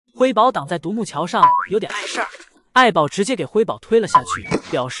辉宝挡在独木桥上，有点碍事儿。爱宝直接给辉宝推了下去，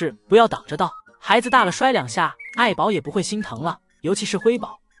表示不要挡着道。孩子大了摔两下，爱宝也不会心疼了，尤其是辉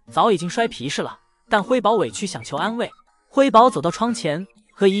宝，早已经摔皮实了。但辉宝委屈想求安慰，辉宝走到窗前，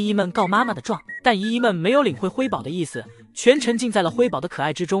和姨姨们告妈妈的状，但姨姨们没有领会辉宝的意思，全沉浸在了辉宝的可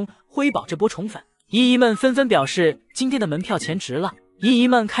爱之中。辉宝这波宠粉，姨姨们纷纷表示今天的门票钱值了。姨姨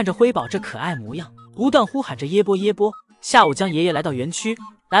们看着辉宝这可爱模样，不断呼喊着耶波耶波。下午，江爷爷来到园区，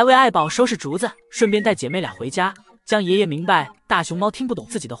来为爱宝收拾竹子，顺便带姐妹俩回家。江爷爷明白大熊猫听不懂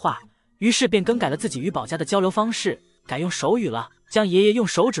自己的话，于是便更改了自己与宝家的交流方式，改用手语了。江爷爷用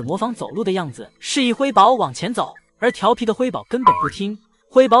手指模仿走路的样子，示意辉宝往前走，而调皮的辉宝根本不听。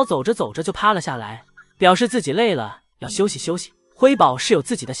辉宝走着走着就趴了下来，表示自己累了，要休息休息。辉宝是有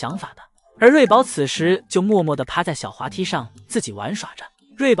自己的想法的，而瑞宝此时就默默地趴在小滑梯上自己玩耍着。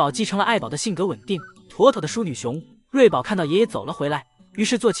瑞宝继承了爱宝的性格稳定、妥妥的淑女熊。瑞宝看到爷爷走了回来，于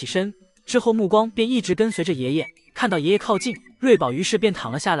是坐起身，之后目光便一直跟随着爷爷。看到爷爷靠近，瑞宝于是便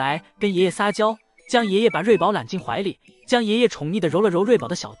躺了下来，跟爷爷撒娇。将爷爷把瑞宝揽进怀里，将爷爷宠溺地揉了揉瑞宝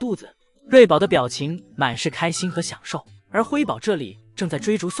的小肚子。瑞宝的表情满是开心和享受，而辉宝这里正在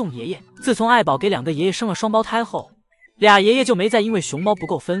追逐宋爷爷。自从爱宝给两个爷爷生了双胞胎后，俩爷爷就没再因为熊猫不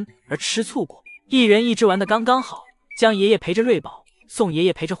够分而吃醋过，一人一只玩得刚刚好。将爷爷陪着瑞宝，宋爷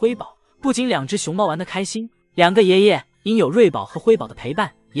爷陪着辉宝，不仅两只熊猫玩得开心，两个爷爷因有瑞宝和辉宝的陪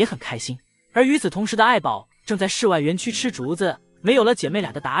伴也很开心。而与此同时的爱宝正在室外园区吃竹子，没有了姐妹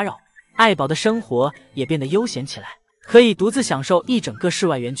俩的打扰，爱宝的生活也变得悠闲起来，可以独自享受一整个室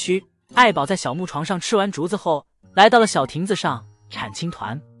外园区。爱宝在小木床上吃完竹子后，来到了小亭子上铲青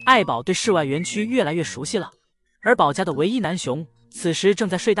团。爱宝对室外园区越来越熟悉了，而宝家的唯一男熊此时正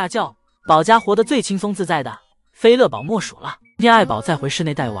在睡大觉。宝家活得最轻松自在的，非乐宝莫属了。今天爱宝在回室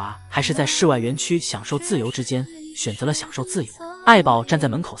内带娃，还是在室外园区享受自由之间，选择了享受自由。爱宝站在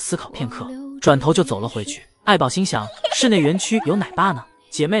门口思考片刻，转头就走了回去。爱宝心想，室内园区有奶爸呢，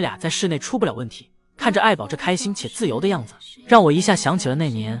姐妹俩在室内出不了问题。看着爱宝这开心且自由的样子，让我一下想起了那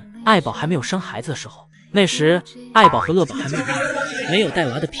年爱宝还没有生孩子的时候。那时爱宝和乐宝还没有带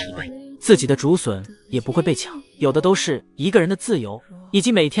娃的疲惫，自己的竹笋也不会被抢，有的都是一个人的自由，以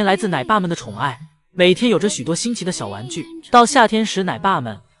及每天来自奶爸们的宠爱。每天有着许多新奇的小玩具，到夏天时奶爸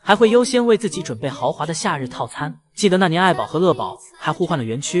们还会优先为自己准备豪华的夏日套餐。记得那年爱宝和乐宝还互换了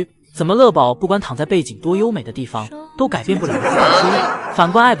园区，怎么乐宝不管躺在背景多优美的地方都改变不了自己的滋味，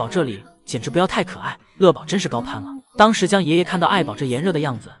反观爱宝这里简直不要太可爱，乐宝真是高攀了。当时江爷爷看到爱宝这炎热的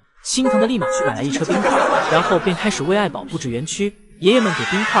样子，心疼的立马去买来一车冰块，然后便开始为爱宝布置园区。爷爷们给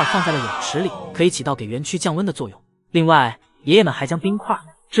冰块放在了泳池里，可以起到给园区降温的作用。另外爷爷们还将冰块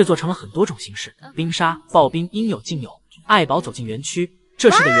制作成了很多种形式，冰沙、刨冰应有尽有。爱宝走进园区，这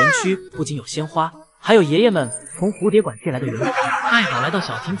时的园区不仅有鲜花，还有爷爷们从蝴蝶馆借来的园花。爱宝来到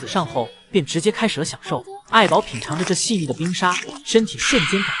小亭子上后，便直接开始了享受。爱宝品尝着这细腻的冰沙，身体瞬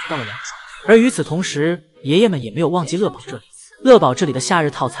间感觉到了凉爽。而与此同时，爷爷们也没有忘记乐宝这里。乐宝这里的夏日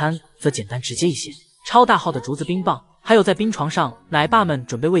套餐则简单直接一些，超大号的竹子冰棒，还有在冰床上奶爸们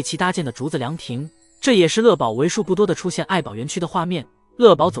准备为其搭建的竹子凉亭。这也是乐宝为数不多的出现爱宝园区的画面。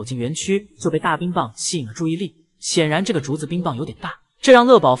乐宝走进园区就被大冰棒吸引了注意力，显然这个竹子冰棒有点大，这让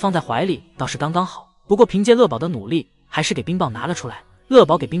乐宝放在怀里倒是刚刚好。不过凭借乐宝的努力，还是给冰棒拿了出来。乐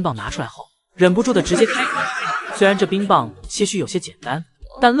宝给冰棒拿出来后，忍不住的直接开口。虽然这冰棒些许有些简单，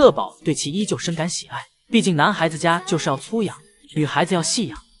但乐宝对其依旧深感喜爱，毕竟男孩子家就是要粗养，女孩子要细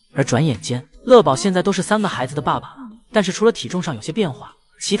养。而转眼间，乐宝现在都是3个孩子的爸爸了，但是除了体重上有些变化，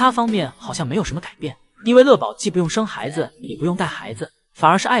其他方面好像没有什么改变。因为乐宝既不用生孩子，也不用带孩子，反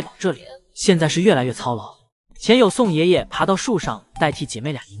而是爱宝这里现在是越来越操劳。前有宋爷爷爬到树上代替姐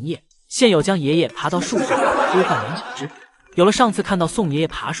妹俩营业，现有将爷爷爬到树上呼唤2小只。有了上次看到宋爷爷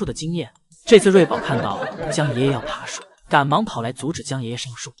爬树的经验，这次瑞宝看到江爷爷要爬树，赶忙跑来阻止江爷爷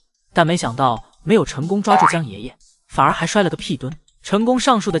上树，但没想到没有成功抓住江爷爷，反而还摔了个屁墩。成功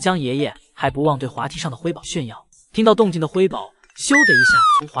上树的江爷爷还不忘对滑梯上的辉宝炫耀。听到动静的辉宝咻的一下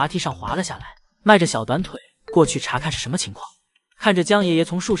从滑梯上滑了下来，迈着小短腿过去查看是什么情况。看着江爷爷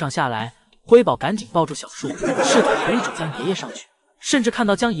从树上下来，辉宝赶紧抱住小树，试图扶着江爷爷上去，甚至看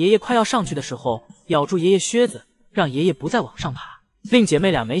到江爷爷快要上去的时候，咬住爷爷靴子，让爷爷不再往上爬。令姐妹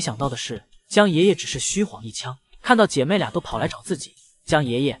俩没想到的是，江爷爷只是虚晃一枪，看到姐妹俩都跑来找自己，江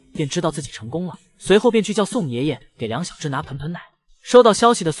爷爷便知道自己成功了，随后便去叫宋爷爷给2小只拿盆盆奶。收到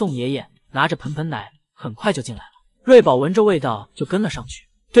消息的宋爷爷拿着盆盆奶很快就进来了，瑞宝闻着味道就跟了上去，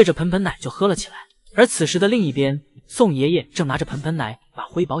对着盆盆奶就喝了起来。而此时的另一边，宋爷爷正拿着盆盆奶把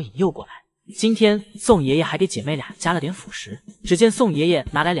辉宝引诱过来。今天宋爷爷还给姐妹俩加了点辅食，只见宋爷爷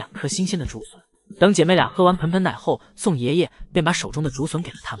拿来2颗新鲜的竹笋，等姐妹俩喝完盆盆奶后，宋爷爷便把手中的竹笋给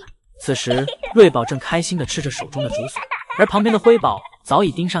了他们。此时，瑞宝正开心地吃着手中的竹笋，而旁边的辉宝早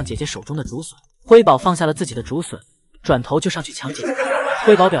已盯上姐姐手中的竹笋。辉宝放下了自己的竹笋，转头就上去抢姐姐。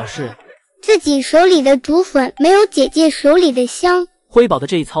辉宝表示自己手里的竹笋没有姐姐手里的香。辉宝的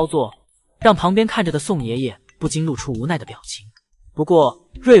这一操作让旁边看着的宋爷爷不禁露出无奈的表情。不过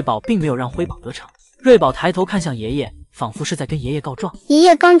瑞宝并没有让辉宝得逞，瑞宝抬头看向爷爷，仿佛是在跟爷爷告状。爷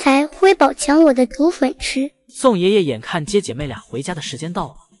爷，刚才辉宝抢我的竹笋吃。宋爷爷眼看接姐妹俩回家的时间到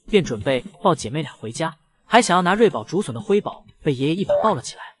了，便准备抱姐妹俩回家，还想要拿瑞宝竹笋的辉宝被爷爷一把抱了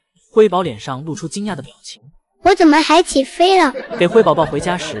起来。辉宝脸上露出惊讶的表情，我怎么还起飞了？给辉宝抱回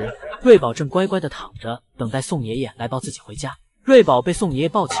家时，瑞宝正乖乖地躺着，等待宋爷爷来抱自己回家。瑞宝被宋爷爷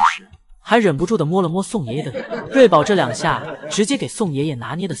抱起时，还忍不住地摸了摸宋爷爷的脸。瑞宝这2下直接给宋爷爷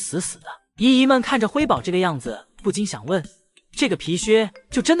拿捏得死死的。姨姨们看着辉宝这个样子，不禁想问：这个皮靴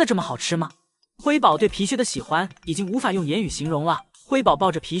就真的这么好吃吗？辉宝对皮靴的喜欢已经无法用言语形容了。辉宝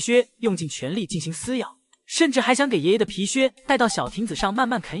抱着皮靴，用尽全力进行撕咬，甚至还想给爷爷的皮靴带到小亭子上慢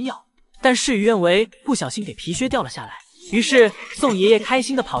慢啃咬，但事与愿违，不小心给皮靴掉了下来。于是宋爷爷开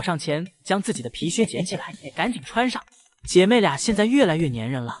心地跑上前，将自己的皮靴捡起来，赶紧穿上。姐妹俩现在越来越粘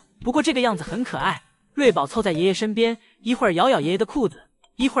人了，不过这个样子很可爱。瑞宝凑在爷爷身边，一会儿咬咬爷爷的裤子，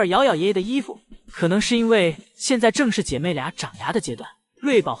一会儿咬咬爷爷的衣服。可能是因为现在正是姐妹俩长牙的阶段，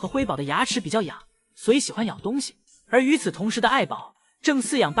瑞宝和辉宝的牙齿比较痒，所以喜欢咬东西。而与此同时的爱宝正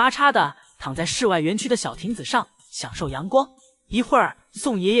四仰八叉的躺在室外园区的小亭子上，享受阳光。一会儿，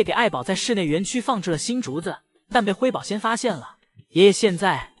宋爷爷给爱宝在室内园区放置了新竹子，但被辉宝先发现了。爷爷现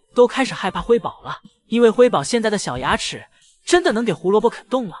在都开始害怕辉宝了，因为辉宝现在的小牙齿真的能给胡萝卜啃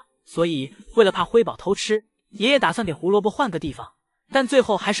动了，所以为了怕辉宝偷吃，爷爷打算给胡萝卜换个地方，但最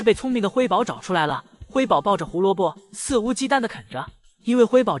后还是被聪明的辉宝找出来了。辉宝抱着胡萝卜肆无忌惮地啃着，因为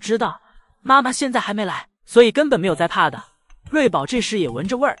辉宝知道妈妈现在还没来，所以根本没有在怕的。瑞宝这时也闻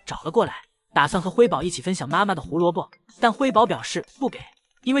着味儿找了过来，打算和辉宝一起分享妈妈的胡萝卜，但辉宝表示不给，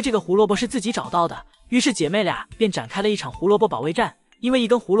因为这个胡萝卜是自己找到的。于是姐妹俩便展开了一场胡萝卜保卫战，因为一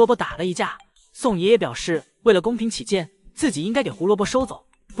根胡萝卜打了一架。宋爷爷表示为了公平起见，自己应该给胡萝卜收走。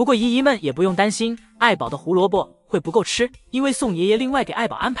不过姨姨们也不用担心爱宝的胡萝卜会不够吃，因为宋爷爷另外给爱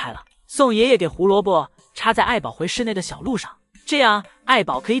宝安排了。宋爷爷给胡萝卜插在爱宝回室内的小路上，这样爱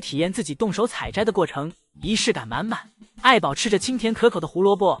宝可以体验自己动手采摘的过程，仪式感满满。爱宝吃着清甜可口的胡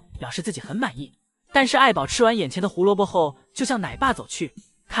萝卜，表示自己很满意。但是爱宝吃完眼前的胡萝卜后，就向奶爸走去。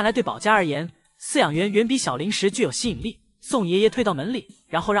看来对宝家而言，饲养员远比小零食具有吸引力。宋爷爷退到门里，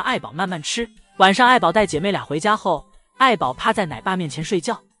然后让爱宝慢慢吃。晚上爱宝带姐妹俩回家后，爱宝趴在奶爸面前睡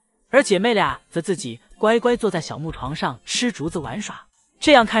觉，而姐妹俩则自己乖乖坐在小木床上吃竹子玩耍。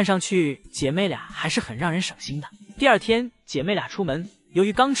这样看上去，姐妹俩还是很让人省心的。第二天，姐妹俩出门，由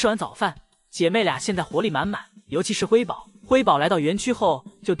于刚吃完早饭，姐妹俩现在活力满满，尤其是辉宝。辉宝来到园区后，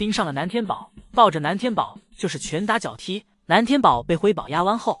就盯上了南天宝，抱着南天宝就是拳打脚踢。南天宝被辉宝压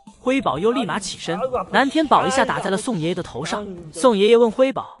弯后，辉宝又立马起身，南天宝一下打在了宋爷爷的头上。宋爷爷问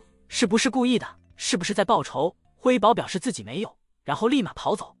辉宝是不是故意的，是不是在报仇？辉宝表示自己没有，然后立马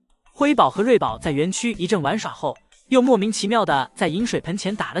跑走。辉宝和瑞宝在园区一阵玩耍后，又莫名其妙的在饮水盆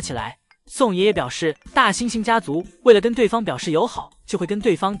前打了起来。宋爷爷表示，大猩猩家族为了跟对方表示友好，就会跟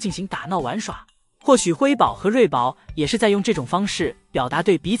对方进行打闹玩耍。或许辉宝和瑞宝也是在用这种方式表达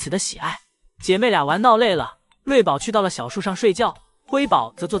对彼此的喜爱。姐妹俩玩闹累了，瑞宝去到了小树上睡觉，辉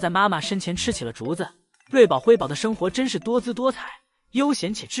宝则坐在妈妈身前吃起了竹子。瑞宝、辉宝的生活真是多姿多彩，悠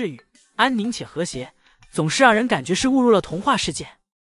闲且治愈，安宁且和谐，总是让人感觉是误入了童话世界。